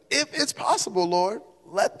yours be done. If it's possible, Lord,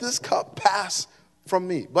 let this cup pass from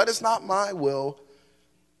me. But it's not my will,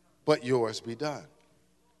 but yours be done.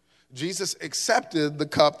 Jesus accepted the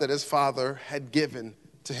cup that his Father had given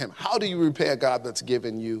to him. How do you repay a God that's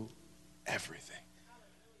given you everything?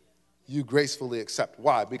 You gracefully accept.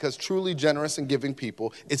 Why? Because truly generous and giving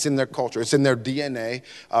people, it's in their culture, it's in their DNA.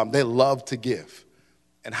 They love to give.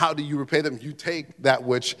 And how do you repay them? You take that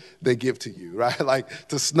which they give to you, right? Like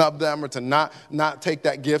to snub them or to not take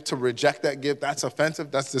that gift, to reject that gift, that's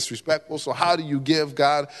offensive, that's disrespectful. So how do you give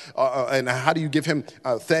God, and how do you give him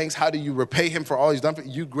thanks? How do you repay him for all he's done for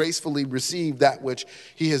you? You gracefully receive that which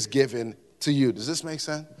he has given to you. Does this make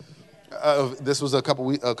sense? This was a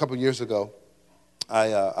couple years ago.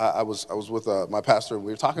 I was with my pastor, and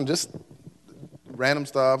we were talking just random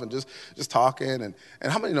stuff and just talking. And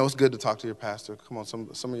how many know it's good to talk to your pastor? Come on, some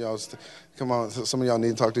of y'all, some of y'all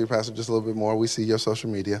need to talk to your pastor just a little bit more. We see your social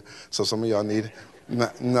media, so some of y'all need.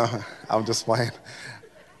 No, I'm just playing,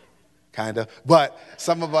 kind of. But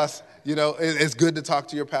some of us, it's good to talk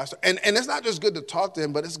to your pastor, and it's not just good to talk to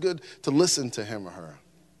him, but it's good to listen to him or her.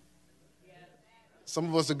 Some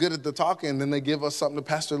of us are good at the talking, and then they give us something.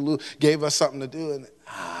 Pastor Lou gave us something to do, and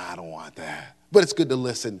I don't want that. But it's good to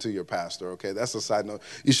listen to your pastor, okay? That's a side note.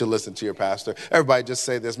 You should listen to your pastor. Everybody just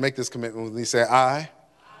say this. Make this commitment with me. Say, I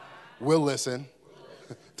will listen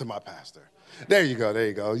to my pastor. There you go.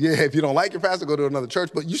 Yeah, if you don't like your pastor, go to another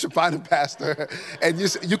church, but you should find a pastor, and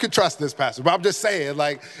you can trust this pastor. But I'm just saying,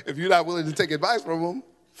 like, if you're not willing to take advice from him,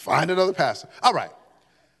 find another pastor. All right.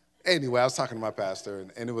 Anyway, I was talking to my pastor,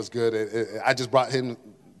 and it was good. I just brought him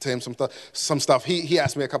some stuff. He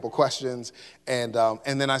asked me a couple questions, and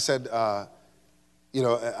then I said, I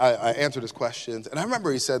answered his questions. And I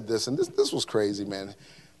remember he said this, and this was crazy, man.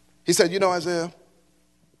 He said, Isaiah,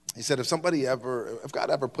 he said, if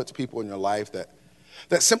God ever puts people in your life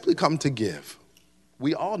that simply come to give,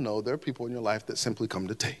 we all know there are people in your life that simply come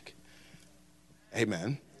to take.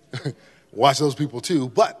 Amen. Watch those people too.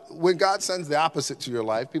 But when God sends the opposite to your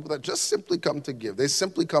life, people that just simply come to give, they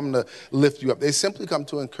simply come to lift you up, they simply come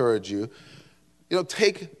to encourage you,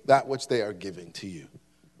 take that which they are giving to you.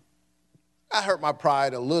 I hurt my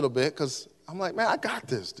pride a little bit because I'm like, man, I got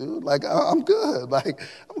this, dude. Like, I'm good. Like,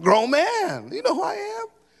 I'm a grown man. You know who I am?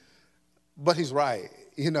 But he's right,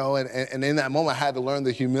 and in that moment I had to learn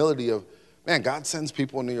the humility of, man, God sends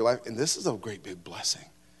people into your life, and this is a great big blessing.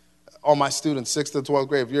 All my students, 6th to 12th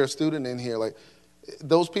grade, if you're a student in here, like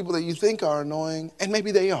those people that you think are annoying, and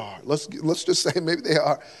maybe they are. Let's just say maybe they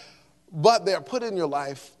are. But they're put in your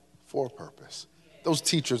life for a purpose. Those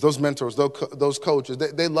teachers, those mentors, those coaches,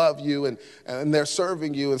 they love you and they're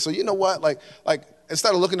serving you. And so you know what? Like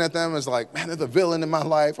instead of looking at them as like, man, they're the villain in my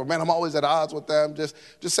life, or man, I'm always at odds with them, just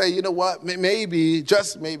say, you know what? Maybe,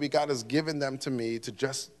 just maybe God has given them to me to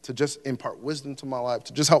just impart wisdom to my life,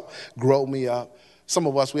 to just help grow me up. Some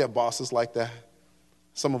of us, we have bosses like that.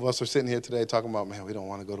 Some of us are sitting here today talking about, man, we don't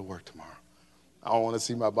want to go to work tomorrow. I don't want to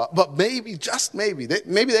see my boss. But maybe, just maybe,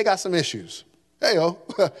 they got some issues. Hey-o,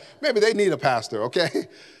 maybe they need a pastor, okay?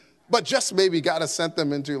 But just maybe God has sent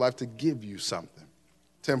them into your life to give you something,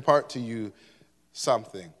 to impart to you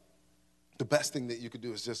something. The best thing that you could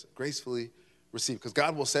do is just gracefully receive, because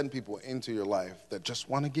God will send people into your life that just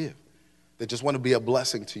want to give, that just want to be a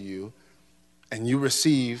blessing to you, and you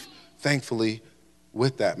receive, thankfully,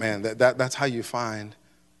 with that, man. That's how you find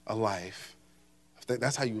a life.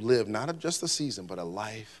 That's how you live, not of just a season, but a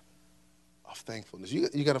life of thankfulness.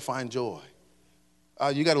 You got to find joy.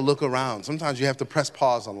 You got to look around. Sometimes you have to press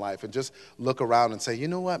pause on life and just look around and say, you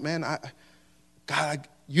know what, man, God,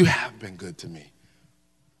 you have been good to me.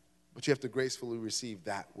 But you have to gracefully receive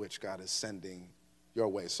that which God is sending your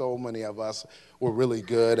way. So many of us, we're really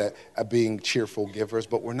good at being cheerful givers,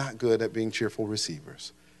 but we're not good at being cheerful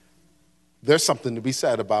receivers. There's something to be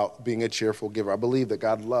said about being a cheerful giver. I believe that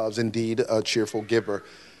God loves, indeed, a cheerful giver.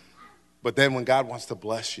 But then when God wants to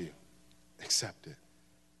bless you, accept it.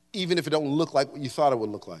 Even if it don't look like what you thought it would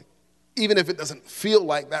look like. Even if it doesn't feel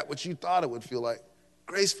like that, what you thought it would feel like.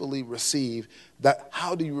 Gracefully receive that.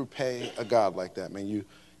 How do you repay a God like that, man?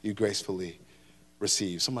 You gracefully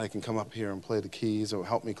receive. Somebody can come up here and play the keys or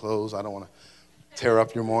help me close. I don't want to tear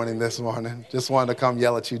up your morning this morning. Just wanted to come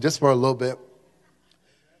yell at you just for a little bit.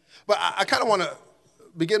 But I kind of want to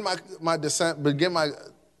begin my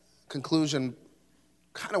conclusion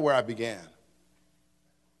kind of where I began.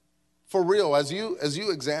 For real, as you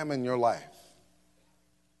examine your life,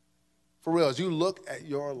 for real, as you look at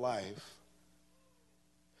your life,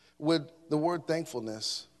 would the word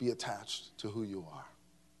thankfulness be attached to who you are?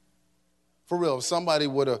 For real, if somebody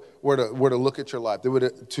were to look at your life, they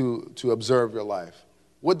would to observe your life,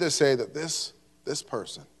 would they say that this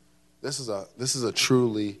person, this is a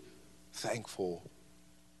truly thankful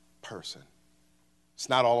person? It's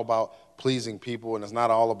not all about pleasing people, and it's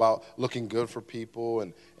not all about looking good for people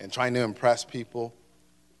and trying to impress people.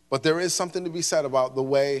 But there is something to be said about the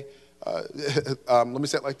way, let me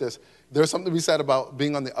say it like this. There's something to be said about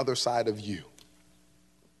being on the other side of you.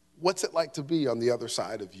 What's it like to be on the other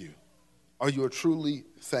side of you? Are you a truly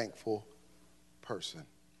thankful person?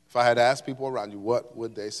 If I had asked people around you, what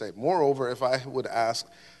would they say? Moreover, if I would ask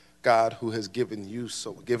God, who has given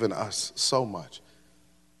us so much,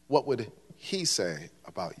 what would he say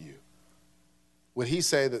about you? Would he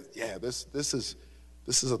say that, yeah, this is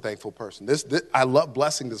a thankful person. I love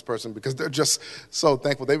blessing this person because they're just so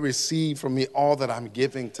thankful. They receive from me all that I'm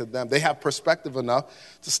giving to them. They have perspective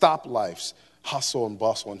enough to stop life's hustle and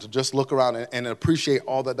bustle and to just look around and appreciate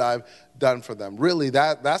all that I've done for them. Really,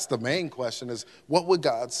 that's the main question is, what would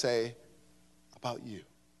God say about you?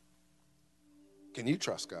 Can you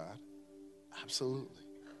trust God? Absolutely.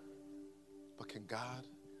 But can God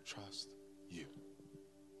trust you?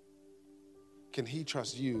 Can he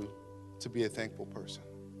trust you to be a thankful person?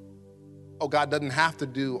 Oh, God doesn't have to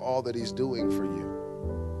do all that he's doing for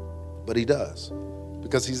you, but he does,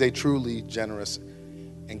 because he's a truly generous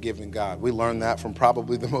and giving God. We learn that from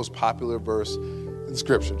probably the most popular verse in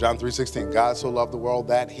Scripture, John 3:16. God so loved the world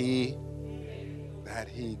that he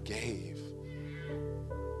gave.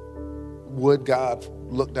 Would God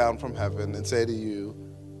look down from heaven and say to you,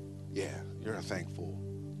 yeah, you're a thankful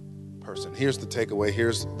person? Here's the takeaway.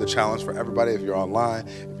 Here's the challenge for everybody. If you're online,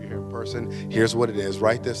 if you're here in person, here's what it is.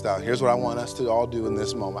 Write this down. Here's what I want us to all do in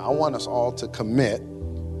this moment. I want us all to commit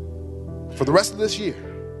for the rest of this year.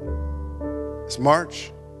 It's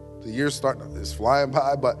March. The year's is flying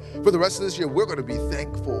by, but for the rest of this year, we're going to be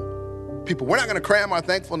thankful people. We're not going to cram our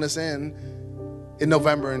thankfulness in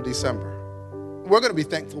November and December. We're going to be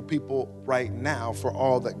thankful people right now for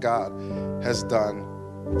all that God has done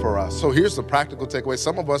for us. So here's the practical takeaway.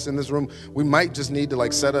 Some of us in this room, we might just need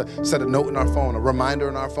to set a note in our phone, a reminder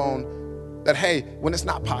in our phone that, hey, when it's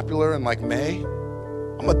not popular in May,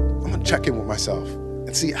 I'm gonna check in with myself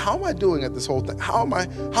and see, how am I doing at this whole thing? How am I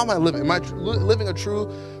living? Am I living a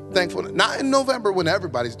true thankfulness? Not in November when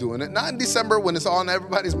everybody's doing it. Not in December when it's on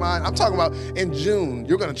everybody's mind. I'm talking about in June.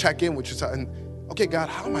 You're going to check in with yourself and, okay, God,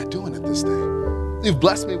 how am I doing at this thing? You've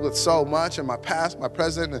blessed me with so much in my past, my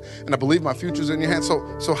present, and I believe my future's in your hands.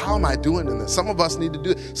 So how am I doing in this? Some of us need to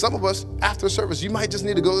do it. Some of us, after service, you might just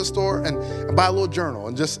need to go to the store and buy a little journal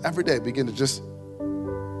and just every day begin to just,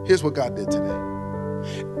 here's what God did today.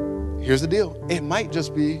 Here's the deal. It might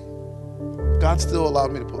just be, God still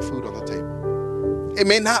allowed me to put food on the table. It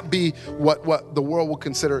may not be what the world will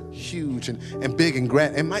consider huge and big and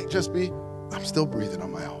grand. It might just be, I'm still breathing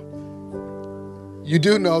on my own. You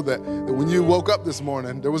do know that when you woke up this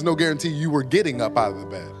morning, there was no guarantee you were getting up out of the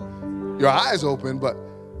bed. Your eyes open, but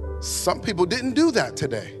some people didn't do that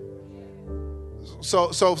today.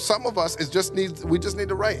 So some of us, we just need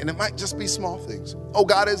to write, and it might just be small things. Oh,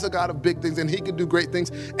 God is a God of big things, and he can do great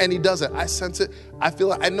things, and he does it. I sense it. I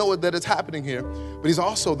feel it. I know that it's happening here, but he's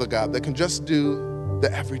also the God that can just do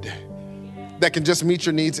the everyday, that can just meet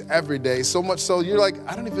your needs every day. So much so you're like,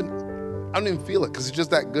 I don't even feel it, because he's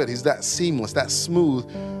just that good. He's that seamless, that smooth.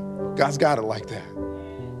 God's got it like that.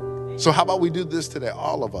 So how about we do this today,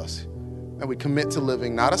 all of us, and we commit to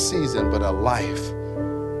living not a season, but a life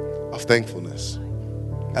of thankfulness.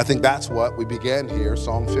 I think that's what we began here,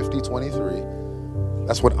 Psalm 50:23.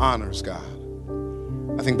 That's what honors God.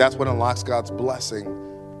 I think that's what unlocks God's blessing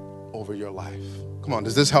over your life. Come on,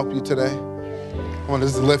 does this help you today? Come on,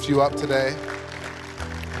 does this lift you up today?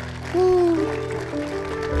 Woo.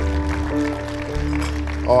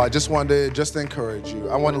 Oh, I just wanted to encourage you.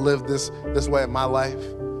 I want to live this way in my life.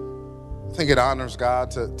 I think it honors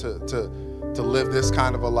God to live this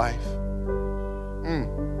kind of a life.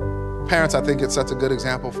 Parents, I think it sets a good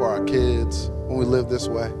example for our kids when we live this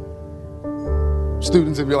way.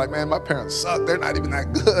 Students, if you're like, man, my parents suck, they're not even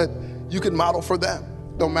that good, you can model for them.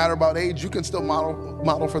 Don't matter about age, you can still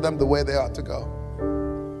model for them the way they ought to go.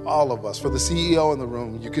 All of us, for the CEO in the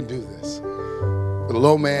room, you can do this. For the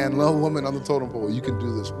low man, low woman on the totem pole, you can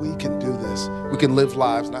do this. We can do this. We can live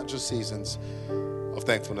lives, not just seasons of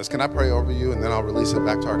thankfulness. Can I pray over you, and then I'll release it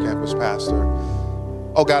back to our campus pastor.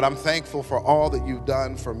 Oh God, I'm thankful for all that you've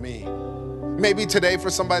done for me. Maybe today for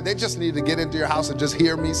somebody, they just need to get into your house and just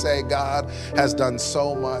hear me say God has done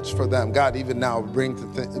so much for them. God, even now, bring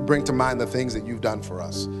to mind the things that you've done for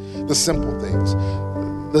us. The simple things.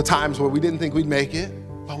 The times where we didn't think we'd make it,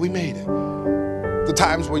 but we made it. The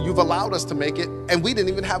times where you've allowed us to make it and we didn't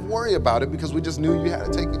even have worry about it because we just knew you had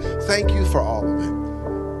to take it. Thank you for all of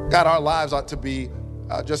it. God, our lives ought to be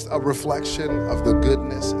just a reflection of the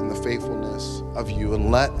goodness and the faithfulness of you,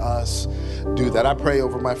 and let us do that. I pray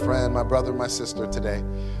over my friend, my brother, my sister today,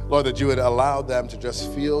 Lord, that you would allow them to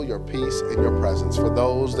just feel your peace and your presence. For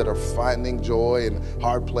those that are finding joy in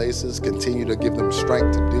hard places, continue to give them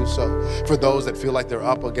strength to do so. For those that feel like they're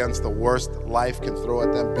up against the worst life can throw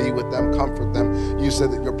at them, be with them, comfort them. You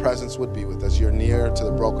said that your presence would be with us. You're near to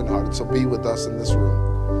the brokenhearted, so be with us in this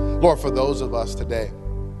room. Lord, for those of us today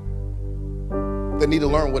that need to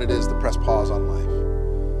learn what it is to press pause on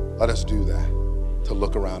life, let us do that, to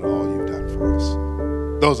look around at all you've done for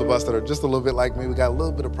us. Those of us that are just a little bit like me, we got a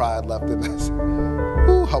little bit of pride left in us.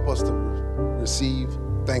 Help us to receive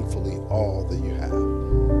thankfully all that you have.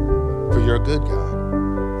 For you're a good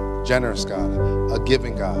God, generous God, a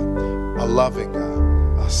giving God, a loving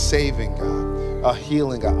God, a saving God, a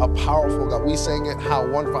healing God, a powerful God. We sang it, how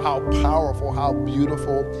wonderful, how powerful, how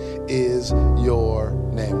beautiful is your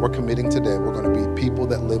name. We're committing today, we're going to be people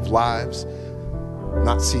that live lives,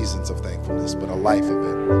 not seasons of thankfulness, but a life of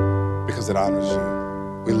it, because it honors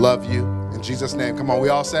you. We love you. In Jesus' name, come on, we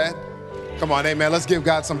all said? Come on, amen. Let's give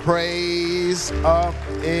God some praise up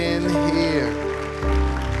in here.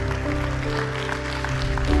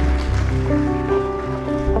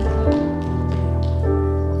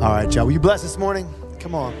 All right, y'all. Were you blessed this morning?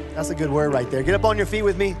 Come on. That's a good word right there. Get up on your feet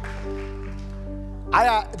with me.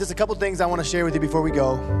 There's a couple things I want to share with you before we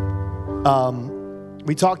go.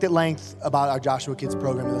 We talked at length about our Joshua Kids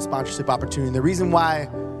program and the sponsorship opportunity. And the reason why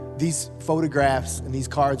these photographs and these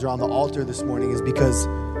cards are on the altar this morning is because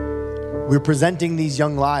we're presenting these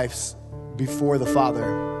young lives before the Father.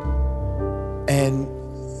 And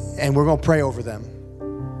we're going to pray over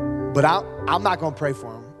them. But I'm not going to pray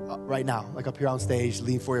for them right now, like up here on stage,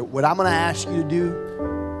 lean for you. What I'm going to ask you to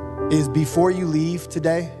do is, before you leave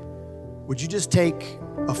today, would you just take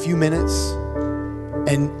a few minutes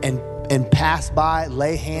and pass by,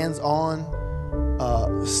 lay hands on,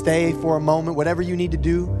 stay for a moment, whatever you need to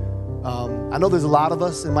do. I know there's a lot of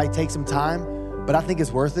us, it might take some time, but I think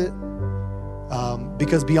it's worth it.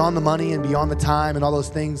 Because beyond the money and beyond the time and all those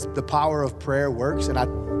things, the power of prayer works, and I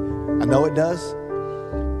know it does.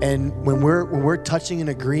 And when we're touching and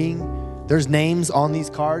agreeing, there's names on these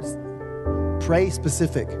cards. Pray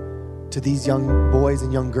specific to these young boys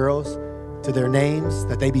and young girls, to their names,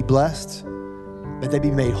 that they be blessed, that they be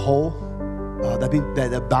made whole, that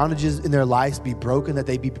the bondages in their lives be broken, that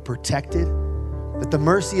they be protected, that the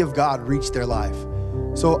mercy of God reach their life.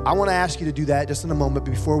 So I want to ask you to do that just in a moment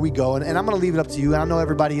before we go. And I'm going to leave it up to you. And I know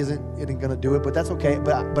everybody isn't going to do it, but that's okay.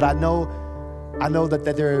 But I know that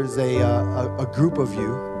there's a group of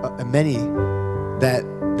you, many,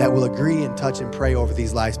 that will agree and touch and pray over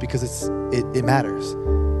these lives, because it matters.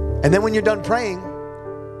 And then when you're done praying,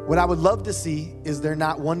 what I would love to see is there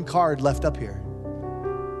not one card left up here.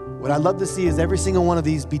 What I'd love to see is every single one of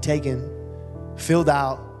these be taken, filled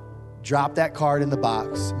out, drop that card in the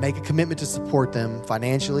box, make a commitment to support them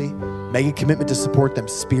financially, make a commitment to support them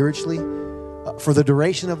spiritually, for the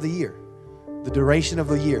duration of the year. The duration of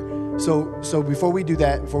the year. So before we do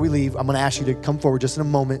that, before we leave, I'm going to ask you to come forward just in a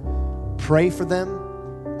moment, pray for them,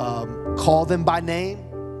 call them by name,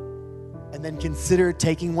 and then consider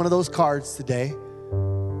taking one of those cards today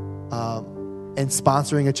and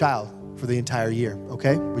sponsoring a child for the entire year,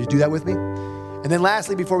 okay? Will you do that with me? And then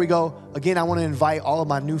lastly, before we go, again, I want to invite all of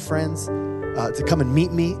my new friends to come and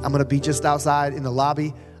meet me. I'm going to be just outside in the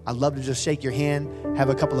lobby. I'd love to just shake your hand, have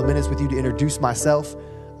a couple of minutes with you to introduce myself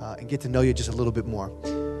and get to know you just a little bit more.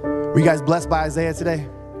 Were you guys blessed by Isaiah today?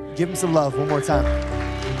 Give him some love one more time.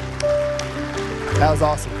 That was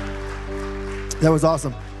awesome. That was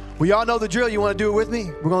awesome. Well, y'all know the drill. You want to do it with me?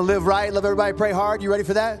 We're going to live right, love everybody, pray hard. You ready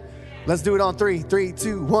for that? Let's do it on 3. 3,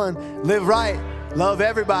 2, 1. Live right, love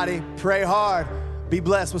everybody, pray hard, be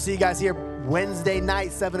blessed. We'll see you guys here Wednesday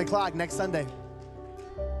night, 7 o'clock next Sunday.